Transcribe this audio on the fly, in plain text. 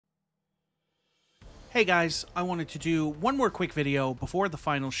Hey guys, I wanted to do one more quick video before the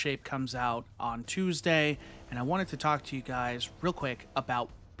final shape comes out on Tuesday, and I wanted to talk to you guys real quick about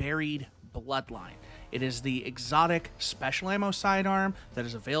Buried Bloodline. It is the exotic special ammo sidearm that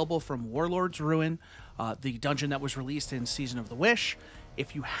is available from Warlord's Ruin, the dungeon that was released in Season of the Wish.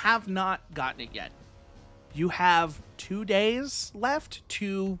 If you have not gotten it yet, you have 2 days left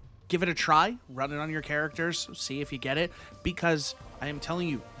to give it a try, run it on your characters, see if you get it, because I am telling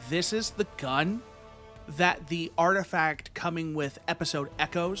you, this is the gun that the artifact coming with episode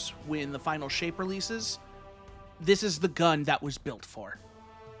Echoes when the final shape releases, this is the gun that was built for.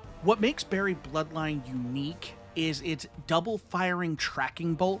 What makes Buried Bloodline unique is its double firing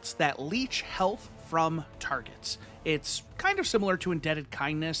tracking bolts that leech health from targets. It's kind of similar to Indebted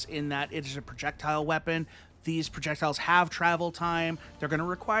Kindness in that it is a projectile weapon. These projectiles have travel time. They're going to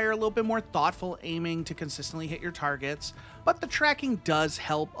require a little bit more thoughtful aiming to consistently hit your targets, but the tracking does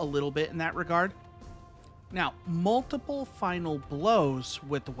help a little bit in that regard. Now, multiple final blows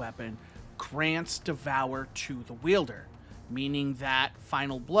with the weapon grants Devour to the wielder, meaning that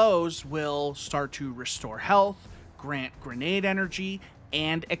final blows will start to restore health, grant grenade energy,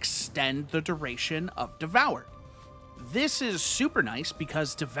 and extend the duration of Devour. This is super nice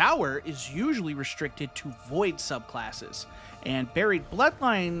because Devour is usually restricted to Void subclasses, and Buried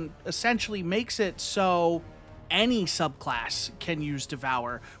Bloodline essentially makes it so any subclass can use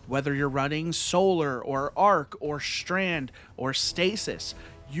Devour, whether you're running Solar or Arc or Strand or Stasis.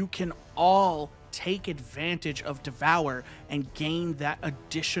 You can all take advantage of Devour and gain that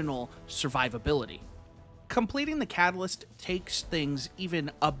additional survivability. Completing the Catalyst takes things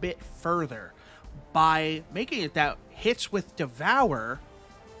even a bit further by making it that hits with Devour,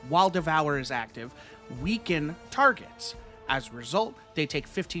 while Devour is active, weaken targets. As a result, they take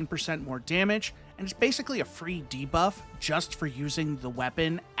 15% more damage, and it's basically a free debuff just for using the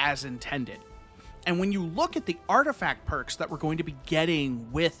weapon as intended. And when you look at the artifact perks that we're going to be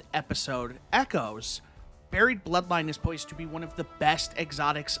getting with episode Echoes, Buried Bloodline is poised to be one of the best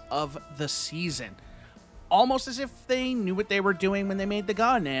exotics of the season. Almost as if they knew what they were doing when they made the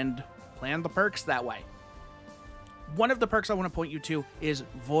gun and planned the perks that way. One of the perks I want to point you to is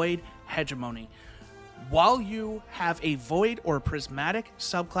Void Hegemony. While you have a Void or Prismatic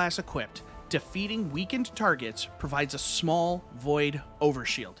subclass equipped, defeating weakened targets provides a small Void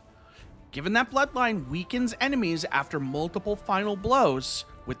overshield. Given that Bloodline weakens enemies after multiple final blows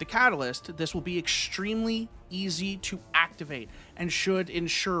with the Catalyst, this will be extremely easy to activate and should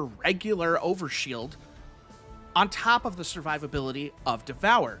ensure regular overshield on top of the survivability of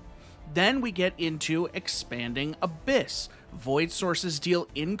Devour. Then we get into Expanding Abyss. Void sources deal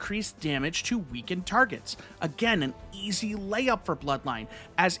increased damage to weakened targets. Again, an easy layup for Bloodline,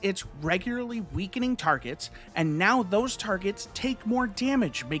 as it's regularly weakening targets, and now those targets take more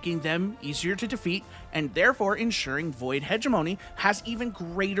damage, making them easier to defeat, and therefore ensuring Void Hegemony has even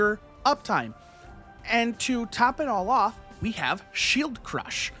greater uptime. And to top it all off, we have Shield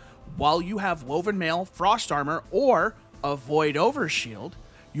Crush. While you have Woven Mail, Frost Armor, or a Void Overshield,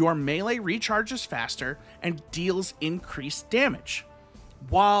 your melee recharges faster and deals increased damage.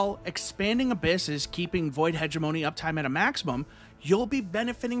 While Expanding Abyss is keeping Void Hegemony uptime at a maximum, you'll be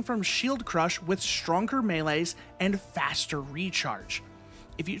benefiting from Shield Crush with stronger melees and faster recharge.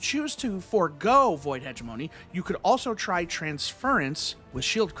 If you choose to forego Void Hegemony, you could also try Transference with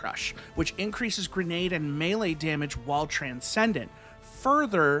Shield Crush, which increases grenade and melee damage while transcendent,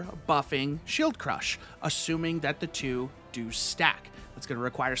 further buffing Shield Crush, assuming that the two do stack. It's going to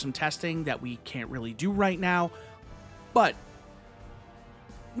require some testing that we can't really do right now, but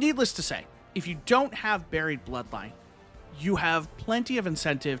needless to say, if you don't have Buried Bloodline, you have plenty of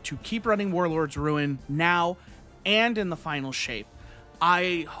incentive to keep running Warlord's Ruin now and in the final shape.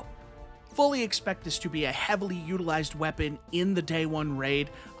 I fully expect this to be a heavily utilized weapon in the day one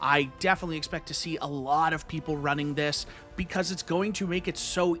raid. I definitely expect to see a lot of people running this because it's going to make it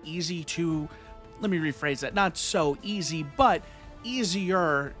so easy to, let me rephrase that, not so easy, but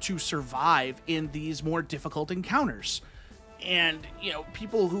easier to survive in these more difficult encounters. And, you know,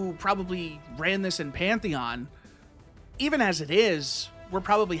 people who probably ran this in Pantheon, even as it is, we're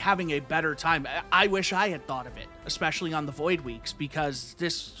probably having a better time. I wish I had thought of it, especially on the Void weeks, because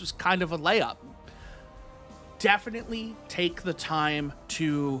this was kind of a layup. Definitely take the time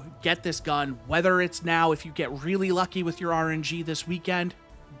to get this gun, whether it's now, if you get really lucky with your RNG this weekend,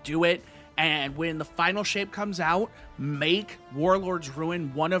 do it. And when the final shape comes out, make Warlord's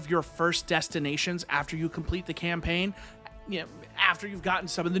Ruin one of your first destinations after you complete the campaign. You know, after you've gotten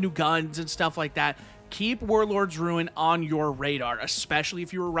some of the new guns and stuff like that, keep Warlord's Ruin on your radar, especially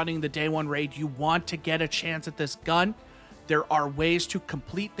if you were running the day one raid. You want to get a chance at this gun. There are ways to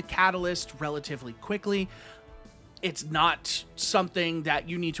complete the catalyst relatively quickly. It's not something that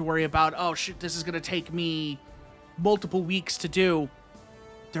you need to worry about, oh shit, this is going to take me multiple weeks to do.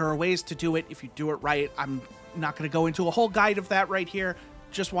 There are ways to do it if you do it right. I'm not going to go into a whole guide of that right here.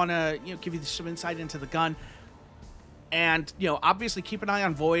 Just want to, give you some insight into the gun. And, obviously keep an eye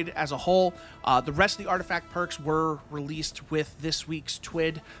on Void as a whole. The rest of the artifact perks were released with this week's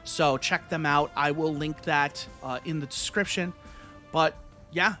TWID, so check them out. I will link that in the description. But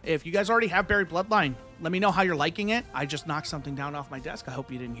yeah, if you guys already have Buried Bloodline, let me know how you're liking it. I just knocked something down off my desk. I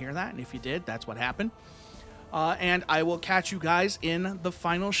hope you didn't hear that. And if you did, that's what happened. And I will catch you guys in the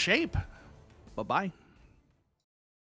final shape. Bye-bye.